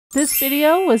This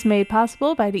video was made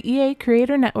possible by the EA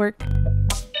Creator Network.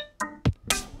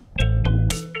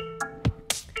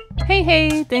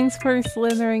 Hey, thanks for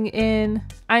slithering in.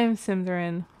 I am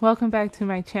Symtherin. Welcome back to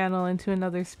my channel and to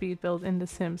another speed build in The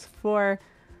Sims 4.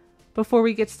 Before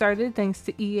we get started, thanks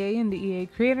to EA and the EA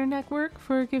Creator Network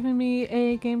for giving me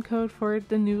a game code for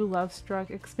the new Lovestruck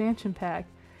expansion pack.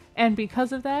 And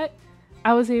because of that,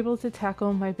 I was able to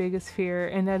tackle my biggest fear,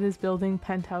 and that is building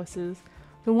penthouses.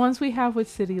 The ones we have with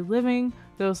city living,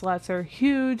 those lots are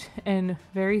huge and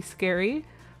very scary,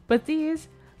 but these,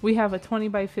 we have a 20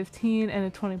 by 15 and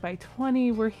a 20 by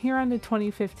 20. We're here on the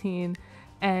 2015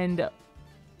 and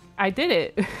I did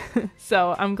it.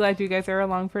 So I'm glad you guys are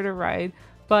along for the ride.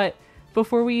 But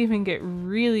before we even get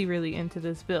really into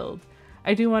this build,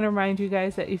 I do want to remind you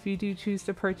guys that if you do choose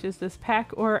to purchase this pack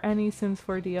or any Sims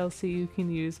 4 DLC, you can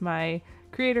use my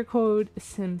creator code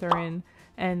Symtherin,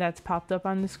 and that's popped up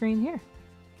on the screen here.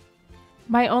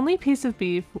 My only piece of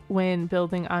beef when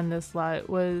building on this lot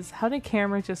was how the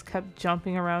camera just kept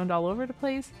jumping around all over the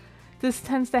place. This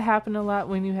tends to happen a lot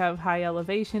when you have high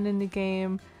elevation in the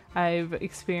game. I've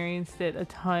experienced it a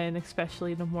ton,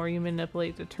 especially the more you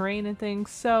manipulate the terrain and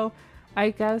things, so I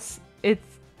guess it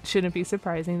shouldn't be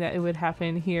surprising that it would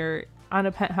happen here on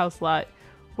a penthouse lot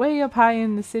way up high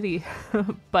in the city,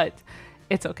 but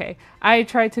it's okay. I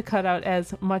tried to cut out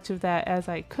as much of that as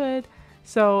I could,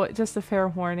 so just a fair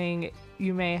warning,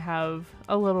 you may have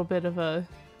a little bit of a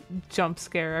jump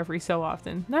scare every so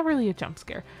often. Not really a jump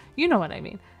scare, you know what I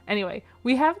mean. Anyway,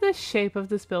 we have the shape of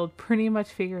this build pretty much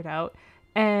figured out,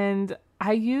 and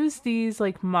I used these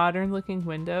like modern looking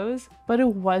windows, but it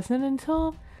wasn't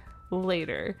until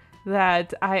later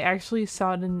that I actually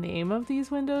saw the name of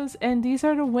these windows, and these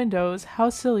are the windows,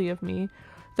 how silly of me,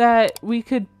 that we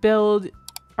could build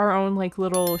our own like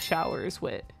little showers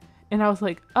with. And I was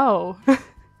like, oh,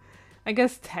 I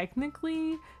guess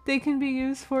technically they can be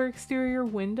used for exterior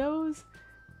windows,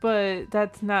 but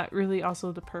that's not really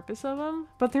also the purpose of them.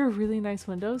 But they're really nice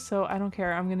windows, so I don't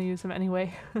care. I'm going to use them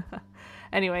anyway.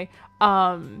 Anyway,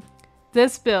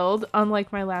 this build,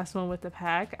 unlike my last one with the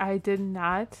pack, I did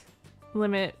not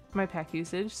limit my pack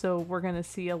usage, so we're going to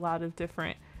see a lot of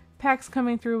different packs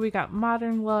coming through. We got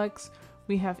Modern Luxe,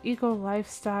 we have Eco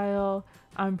Lifestyle,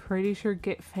 I'm pretty sure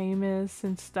Get Famous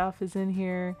and stuff is in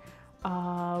here.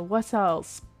 What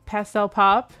else? Pastel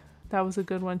Pop, that was a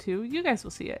good one too. You guys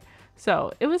will see it.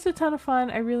 So it was a ton of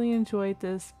fun. I really enjoyed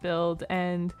this build,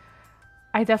 and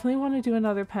I definitely want to do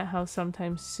another penthouse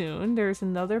sometime soon. There's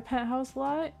another penthouse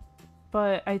lot,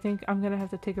 but I think I'm gonna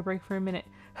have to take a break for a minute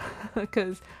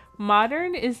because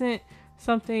modern isn't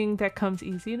something that comes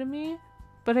easy to me,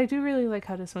 but I do really like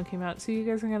how this one came out, so you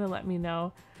guys are gonna let me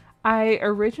know. I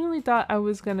originally thought I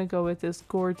was gonna go with this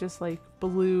gorgeous like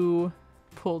blue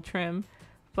pull trim,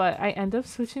 but I end up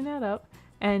switching that up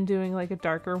and doing like a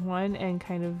darker one and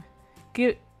kind of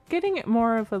getting it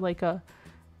more of a like a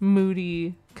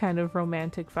moody kind of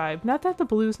romantic vibe. Not that the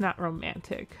blue's not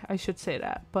romantic, I should say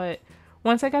that, but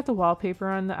once I got the wallpaper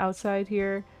on the outside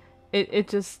here, it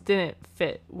just didn't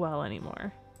fit well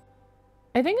anymore.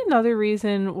 I think another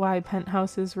reason why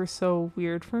penthouses were so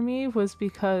weird for me was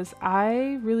because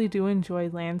I really do enjoy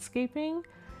landscaping,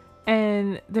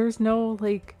 and there's no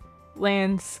like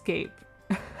landscape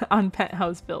on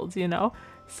penthouse builds, you know?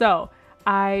 So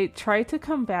I tried to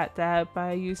combat that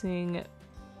by using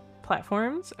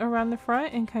platforms around the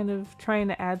front and kind of trying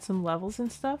to add some levels and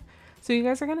stuff. So you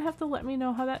guys are gonna have to let me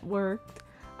know how that worked.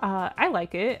 I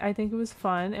like it. I think it was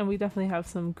fun, and we definitely have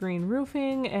some green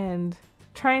roofing, and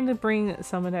trying to bring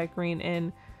some of that green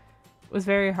in was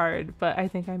very hard, but I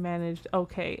think I managed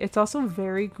okay. It's also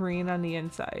very green on the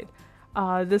inside.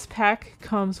 This pack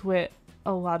comes with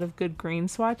a lot of good green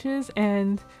swatches,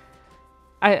 and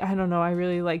I don't know, I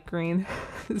really like green,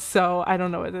 so I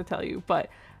don't know what to tell you, but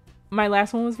my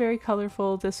last one was very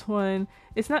colorful. This one,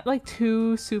 it's not like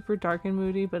too super dark and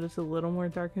moody, but it's a little more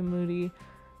dark and moody.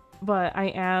 But I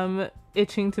am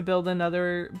itching to build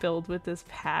another build with this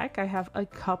pack. I have a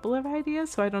couple of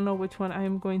ideas, so I don't know which one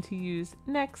I'm going to use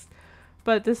next.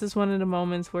 But this is one of the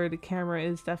moments where the camera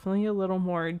is definitely a little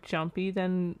more jumpy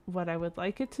than what I would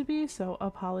like it to be, so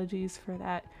apologies for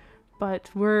that. But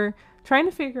we're trying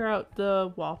to figure out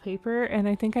the wallpaper, and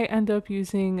I think I end up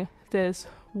using this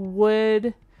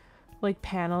wood like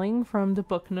paneling from the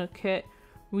Book Nook kit.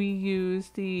 We use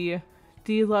the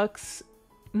deluxe,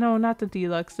 no, not the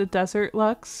deluxe, the Desert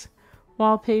Luxe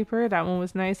wallpaper. That one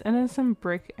was nice, and then some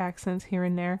brick accents here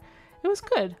and there. It was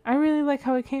good. I really like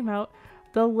how it came out.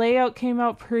 The layout came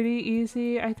out pretty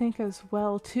easy, I think, as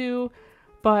well too,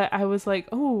 but I was like,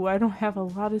 oh, I don't have a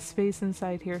lot of space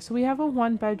inside here. So we have a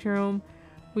 1 bedroom,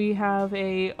 we have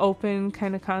a open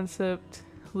kind of concept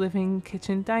living,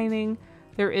 kitchen, dining.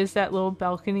 There is that little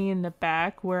balcony in the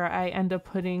back where I end up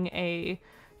putting a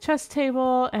chess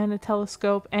table and a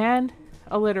telescope and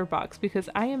a litter box, because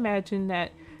I imagine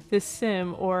that this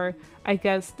sim, or I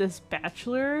guess this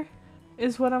bachelor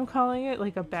is what I'm calling it,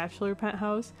 like a bachelor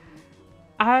penthouse.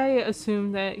 I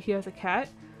assume that he has a cat.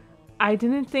 I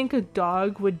didn't think a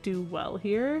dog would do well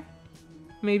here.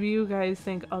 Maybe you guys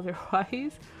think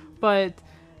otherwise, but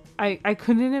I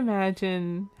couldn't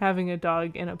imagine having a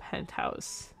dog in a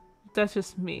penthouse. That's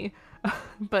just me.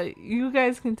 But you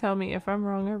guys can tell me if I'm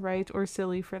wrong or right or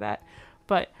silly for that.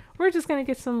 But we're just going to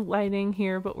get some lighting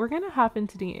here, but we're going to hop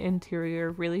into the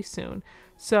interior really soon.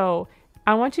 So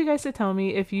I want you guys to tell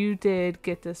me if you did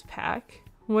get this pack.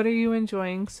 What are you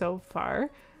enjoying so far?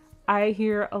 I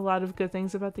hear a lot of good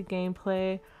things about the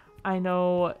gameplay. I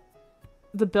know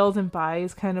the build and buy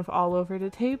is kind of all over the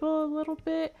table a little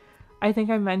bit. I think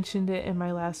I mentioned it in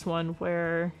my last one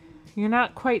where you're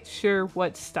not quite sure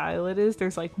what style it is.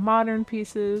 There's like modern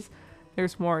pieces,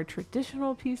 there's more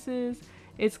traditional pieces.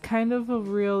 It's kind of a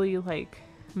really like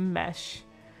mesh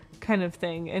kind of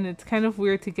thing, and it's kind of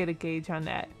weird to get a gauge on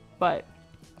that. But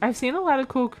I've seen a lot of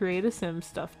cool Create Sim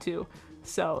stuff too,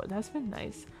 so that's been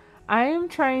nice. I am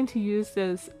trying to use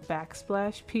this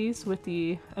backsplash piece with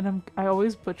the, and I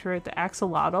always butcher it, the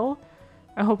axolotl.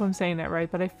 I hope I'm saying that right,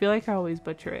 but I feel like I always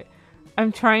butcher it.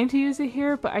 I'm trying to use it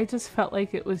here, but I just felt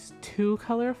like it was too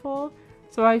colorful.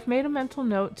 So I've made a mental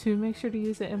note to make sure to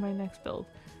use it in my next build.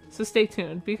 So stay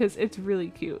tuned because it's really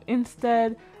cute.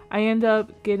 Instead, I end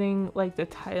up getting like the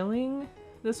tiling,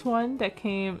 this one that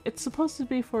came, it's supposed to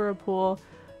be for a pool,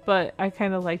 but I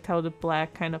kind of liked how the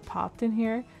black kind of popped in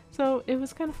here. So it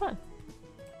was kind of fun.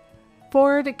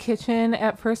 For the kitchen,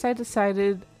 at first I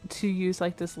decided to use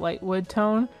like this light wood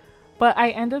tone, but I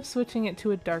end up switching it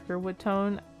to a darker wood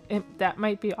tone. That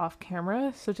might be off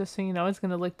camera, so just so you know, it's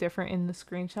going to look different in the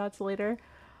screenshots later.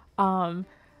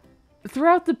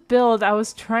 Throughout the build, I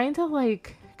was trying to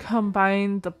like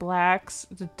combine the blacks,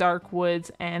 the dark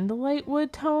woods, and the light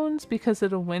wood tones because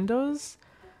of the windows.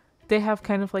 They have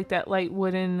kind of like that light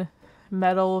wooden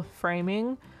metal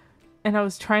framing, and I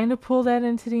was trying to pull that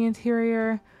into the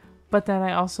interior, but then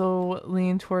I also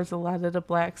leaned towards a lot of the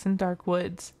blacks and dark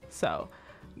woods. So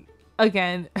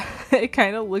again, it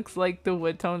kind of looks like the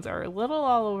wood tones are a little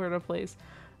all over the place.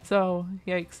 So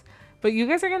yikes. But you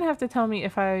guys are going to have to tell me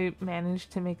if I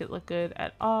managed to make it look good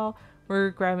at all.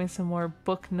 We're grabbing some more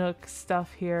book nook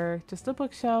stuff here. Just a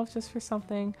bookshelf, just for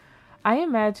something. I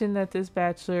imagine that this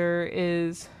bachelor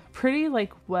is pretty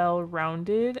like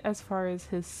well-rounded as far as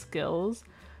his skills.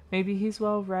 Maybe he's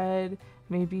well-read.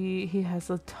 Maybe he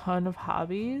has a ton of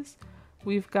hobbies.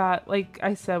 We've got, like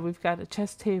I said, we've got a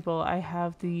chess table. I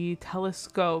have the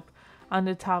telescope. On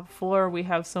the top floor, we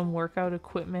have some workout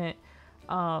equipment.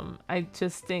 I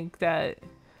just think that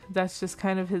that's just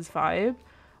kind of his vibe.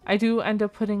 I do end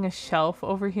up putting a shelf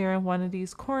over here in one of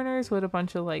these corners with a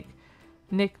bunch of like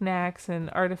knickknacks and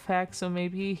artifacts. So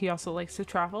maybe he also likes to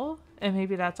travel, and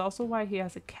maybe that's also why he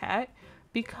has a cat,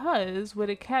 because with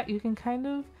a cat you can kind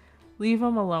of leave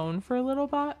him alone for a little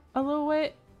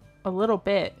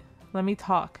bit. Let me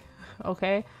talk,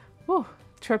 okay? Whew,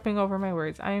 tripping over my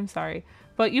words. I am sorry.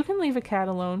 But you can leave a cat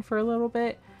alone for a little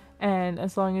bit, and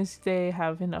as long as they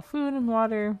have enough food and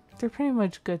water, they're pretty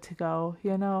much good to go,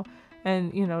 you know?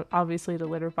 And, you know, obviously the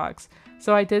litter box.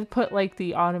 So I did put like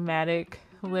the automatic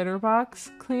litter box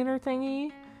cleaner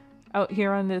thingy out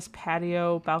here on this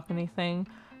patio balcony thing.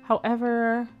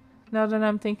 However, now that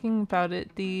I'm thinking about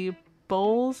it, the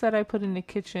bowls that I put in the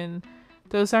kitchen,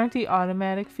 those aren't the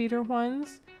automatic feeder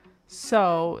ones.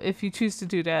 So if you choose to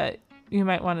do that, you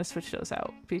might want to switch those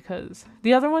out because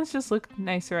the other ones just look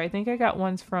nicer. I think I got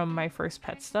ones from my first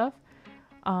pet stuff.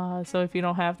 So if you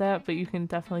don't have that, but you can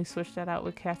definitely switch that out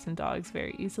with cats and dogs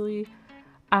very easily.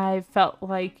 I felt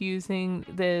like using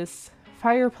this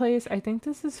fireplace. I think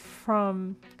this is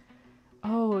from,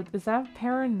 oh, is that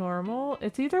Paranormal?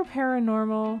 It's either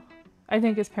Paranormal. I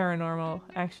think it's Paranormal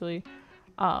actually.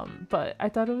 But I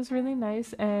thought it was really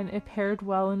nice and it paired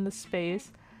well in the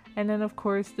space. And then of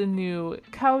course the new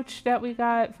couch that we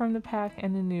got from the pack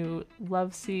and the new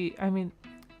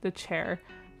the chair,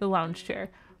 the lounge chair.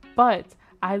 But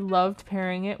I loved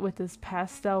pairing it with this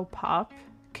pastel pop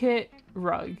kit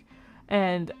rug.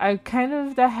 And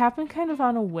that happened kind of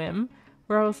on a whim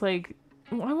where I was like,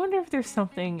 I wonder if there's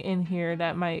something in here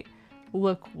that might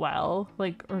look well,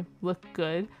 or look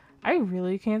good. I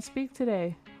really can't speak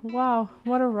today. Wow,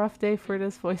 what a rough day for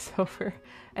this voiceover.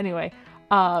 Anyway,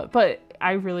 but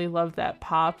I really love that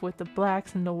pop with the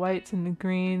blacks and the whites and the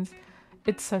greens.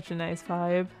 It's such a nice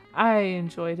vibe. I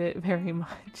enjoyed it very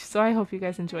much. So I hope you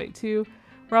guys enjoy it too.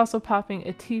 We're also popping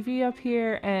a TV up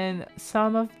here, and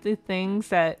some of the things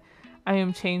that I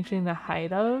am changing the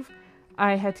height of,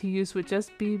 I had to use with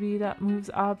just BB that moves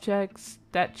objects,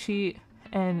 that cheat,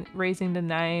 and raising the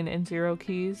 9 and 0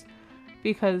 keys,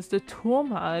 because the tool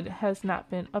mod has not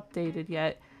been updated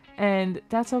yet. And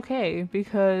that's okay,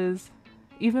 because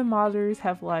even modders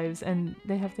have lives and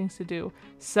they have things to do.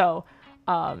 So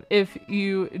if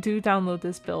you do download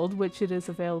this build, which it is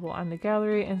available on the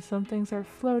gallery, and some things are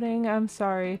floating, I'm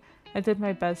sorry. I did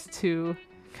my best to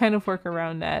kind of work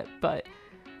around that, but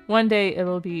one day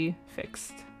it'll be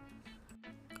fixed.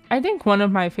 I think one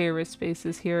of my favorite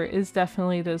spaces here is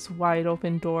definitely this wide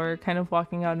open door, kind of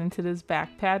walking out into this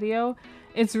back patio.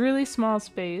 It's really small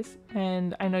space,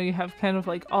 and I know you have kind of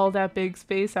like all that big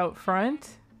space out front,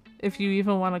 if you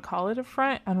even want to call it a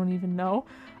front. I don't even know.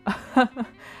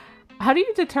 How do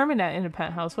you determine that in a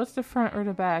penthouse? What's the front or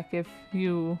the back if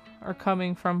you are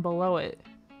coming from below it?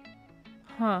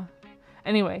 Huh.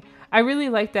 Anyway, I really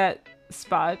like that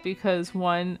spot because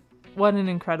one, what an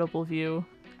incredible view.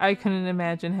 I couldn't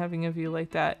imagine having a view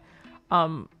like that.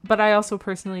 But I also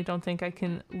personally don't think I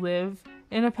can live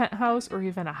in a penthouse or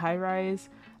even a high rise.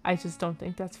 I just don't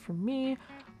think that's for me.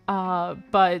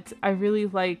 But I really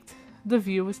liked the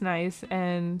view, was nice,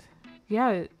 and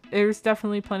yeah, there's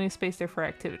definitely plenty of space there for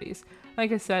activities.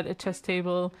 Like I said, a chess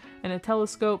table and a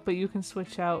telescope, but you can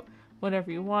switch out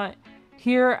whatever you want.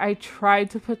 Here, I tried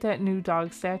to put that new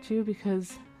dog statue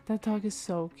because that dog is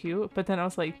so cute, but then I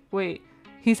was like, wait,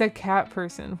 he's a cat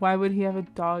person. Why would he have a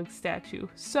dog statue?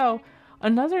 So,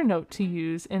 another note to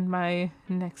use in my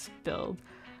next build.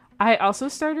 I also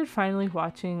started finally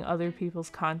watching other people's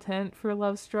content for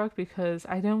Lovestruck because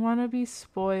I didn't want to be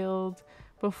spoiled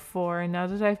before. Now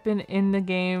that I've been in the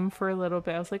game for a little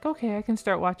bit, I was like, okay, I can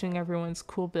start watching everyone's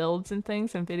cool builds and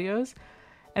things and videos.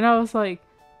 And I was like,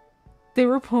 they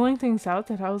were pulling things out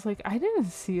that I was like, I didn't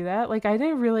see that. Like, I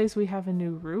didn't realize we have a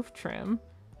new roof trim.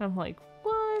 I'm like,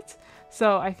 what?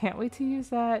 So I can't wait to use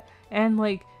that. And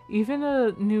like, even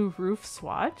a new roof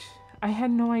swatch, I had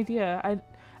no idea.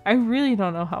 I really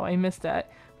don't know how I missed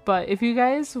that. But if you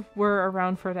guys were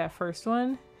around for that first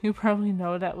one, you probably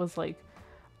know that was like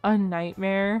a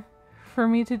nightmare for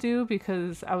me to do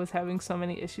because I was having so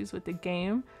many issues with the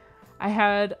game. I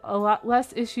had a lot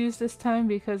less issues this time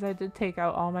because I did take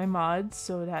out all my mods,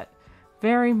 so that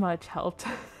very much helped,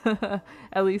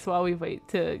 at least while we wait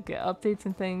to get updates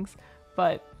and things.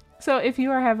 But so if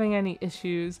you are having any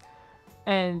issues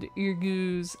and you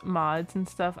use mods and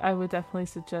stuff, I would definitely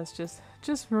suggest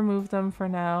just remove them for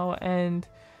now and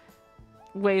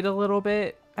wait a little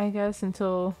bit, I guess,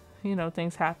 until, you know,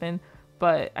 things happen.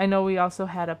 But I know we also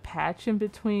had a patch in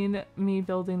between me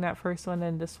building that first one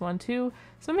and this one too,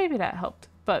 so maybe that helped.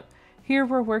 But here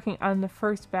we're working on the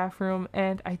first bathroom,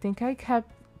 and I think I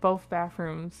kept both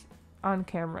bathrooms on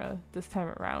camera this time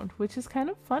around, which is kind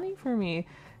of funny for me.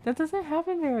 That doesn't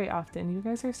happen very often. You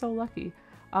guys are so lucky.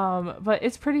 But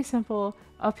it's pretty simple.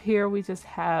 Up here we just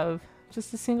have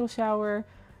just a single shower,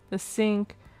 the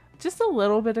sink, just a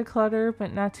little bit of clutter,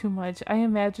 but not too much. I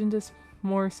imagined this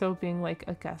more so being like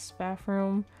a guest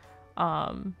bathroom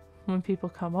when people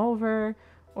come over,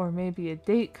 or maybe a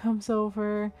date comes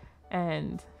over,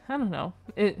 and I don't know,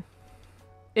 it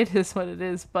is what it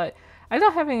is. But I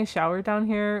thought having a shower down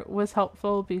here was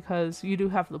helpful because you do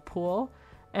have the pool,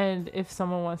 and if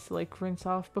someone wants to like rinse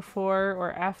off before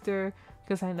or after,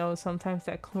 because I know sometimes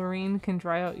that chlorine can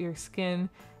dry out your skin,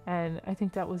 and I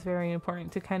think that was very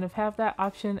important to kind of have that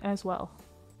option as well.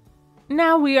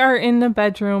 Now we are in the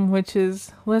bedroom, which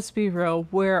is, let's be real,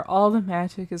 where all the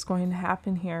magic is going to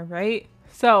happen here, right?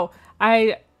 So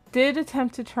I did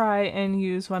attempt to try and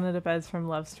use one of the beds from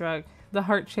Lovestruck, the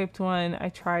heart-shaped one. I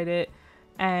tried it,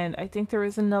 and I think there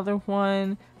is another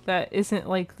one that isn't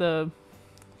like the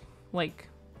like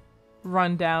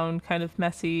rundown kind of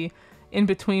messy in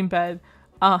between bed,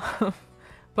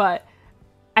 but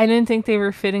I didn't think they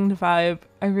were fitting the vibe.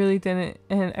 I really didn't,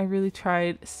 and I really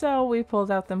tried. So we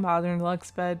pulled out the modern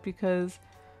luxe bed because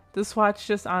the swatch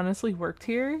just honestly worked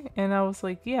here, and I was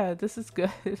like, yeah, this is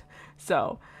good.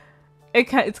 So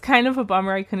it's kind of a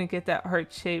bummer I couldn't get that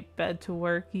heart-shaped bed to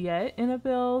work yet in a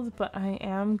build, but I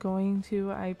am going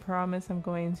to. I promise I'm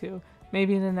going to.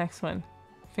 Maybe in the next one.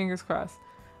 Fingers crossed.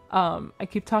 I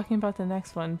keep talking about the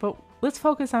next one, but let's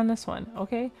focus on this one,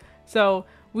 okay? So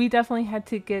we definitely had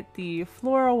to get the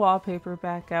floral wallpaper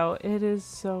back out. It is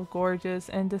so gorgeous,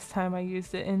 and this time I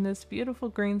used it in this beautiful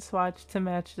green swatch to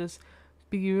match this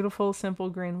beautiful simple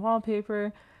green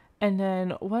wallpaper. And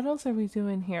then what else are we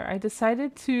doing here? I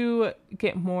decided to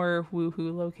get more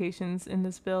woohoo locations in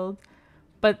this build,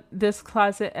 but this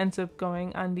closet ends up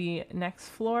going on the next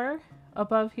floor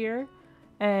above here.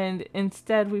 and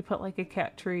instead we put like a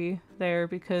cat tree there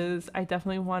because I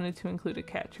definitely wanted to include a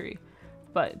cat tree.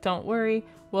 But don't worry,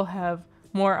 we'll have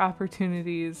more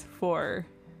opportunities for,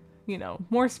 you know,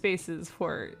 more spaces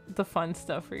for the fun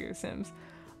stuff for your Sims.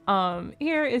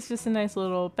 Here is just a nice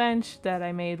little bench that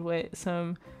I made with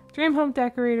some Dream Home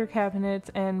Decorator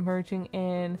cabinets and merging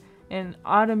in an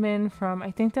ottoman from, I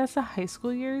think that's the high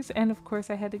school years. And of course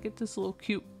I had to get this little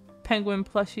cute penguin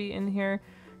plushie in here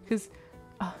because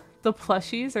the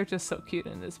plushies are just so cute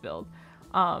in this build.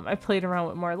 I played around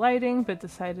with more lighting but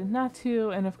decided not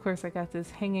to, and of course I got this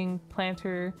hanging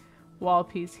planter wall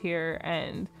piece here,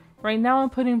 and right now I'm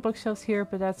putting bookshelves here,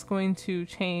 but that's going to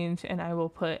change and I will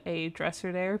put a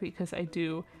dresser there because I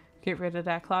do get rid of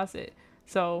that closet.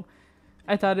 So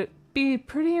I thought it'd be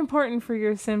pretty important for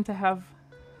your Sim to have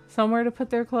somewhere to put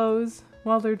their clothes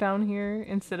while they're down here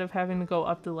instead of having to go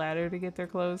up the ladder to get their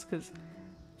clothes, because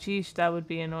geesh, that would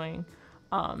be annoying.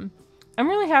 I'm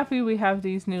really happy we have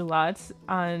these new lots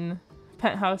on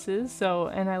Penthouses, so,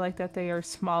 and I like that they are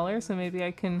smaller, so maybe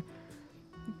I can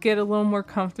get a little more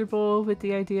comfortable with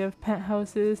the idea of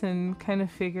Penthouses and kind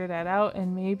of figure that out,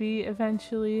 and maybe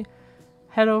eventually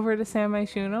head over to San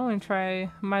Myshuno and try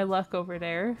my luck over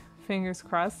there. Fingers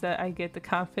crossed that I get the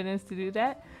confidence to do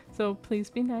that, so please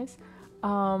be nice.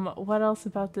 What else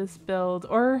about this build,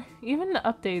 or even the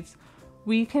updates?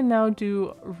 We can now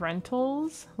do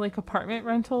rentals, like apartment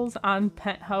rentals on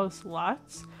Penthouse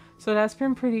lots, so that's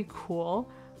been pretty cool.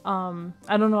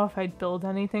 I don't know if I'd build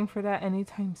anything for that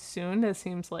anytime soon. That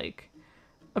seems like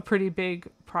a pretty big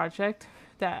project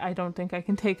that I don't think I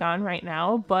can take on right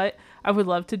now, but I would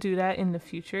love to do that in the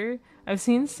future. I've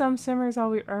seen some simmers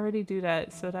already do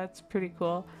that, so that's pretty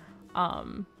cool.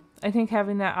 I think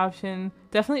having that option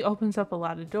definitely opens up a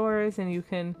lot of doors, and you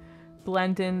can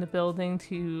blend in the building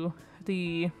to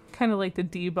the kind of like the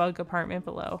debug apartment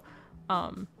below.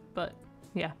 But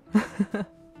yeah.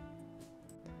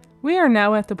 We are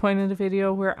now at the point of the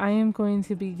video where I am going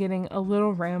to be getting a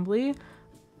little rambly.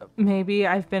 Maybe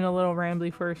I've been a little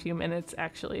rambly for a few minutes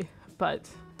actually, but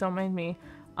don't mind me.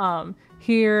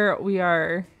 Here we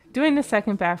are doing the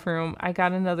second bathroom. I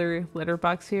got another litter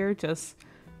box here. Just,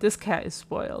 this cat is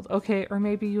spoiled. Okay, or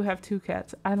maybe you have two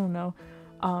cats. I don't know.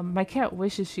 My cat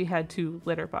wishes she had two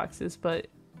litter boxes, but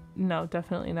no,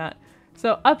 definitely not.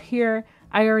 So up here,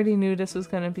 I already knew this was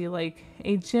going to be like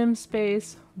a gym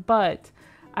space, but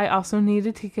I also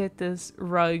needed to get this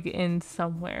rug in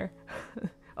somewhere.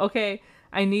 Okay,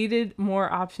 I needed more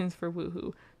options for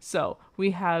Woohoo. So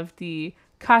we have the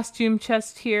costume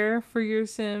chest here for your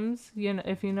Sims, you know,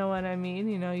 if you know what I mean.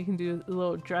 You know, you can do a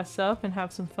little dress up and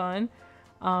have some fun.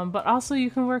 But also you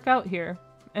can work out here,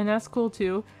 and that's cool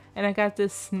too. And I got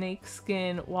this snake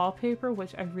skin wallpaper,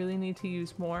 which I really need to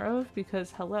use more of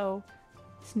because, hello,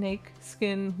 snake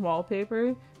skin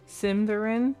wallpaper,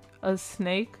 Symtherin, a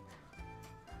snake.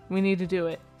 We need to do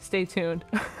it. Stay tuned.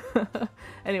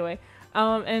 Anyway,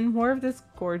 and more of this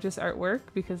gorgeous artwork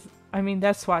because, I mean,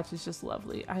 that swatch is just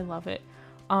lovely. I love it.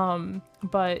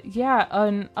 But yeah,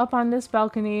 up on this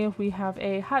balcony, we have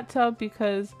a hot tub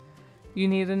because you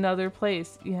need another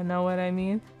place. You know what I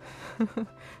mean?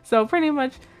 So pretty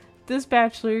much, this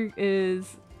bachelor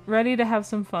is ready to have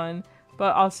some fun,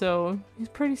 but also he's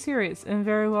pretty serious and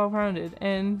very well-rounded,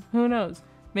 and who knows,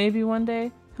 maybe one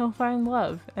day he'll find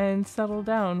love and settle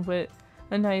down with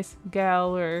a nice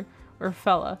gal or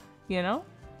fella, you know?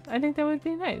 I think that would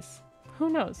be nice. Who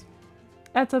knows?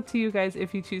 That's up to you guys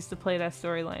if you choose to play that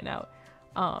storyline out.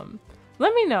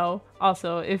 Let me know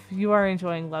also if you are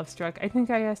enjoying Lovestruck. I think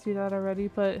I asked you that already,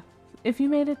 but if you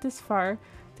made it this far,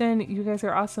 then you guys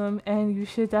are awesome, and you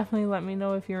should definitely let me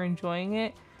know if you're enjoying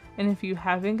it, and if you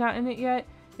haven't gotten it yet,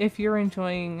 if you're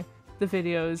enjoying the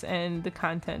videos and the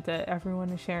content that everyone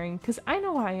is sharing, because I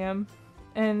know I am,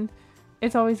 and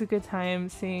it's always a good time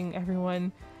seeing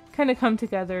everyone kind of come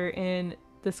together in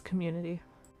this community.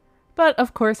 But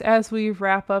of course, as we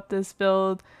wrap up this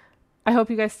build, I hope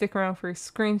you guys stick around for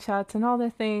screenshots and all the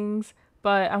things,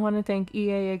 but I want to thank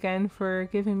EA again for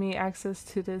giving me access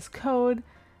to this code.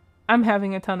 I'm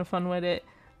having a ton of fun with it,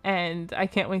 and I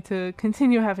can't wait to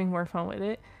continue having more fun with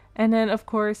it. And then, of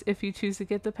course, if you choose to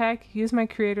get the pack, use my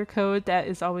creator code. That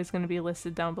is always going to be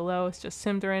listed down below. It's just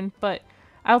Symtherin. But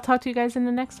I'll talk to you guys in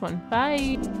the next one.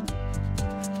 Bye!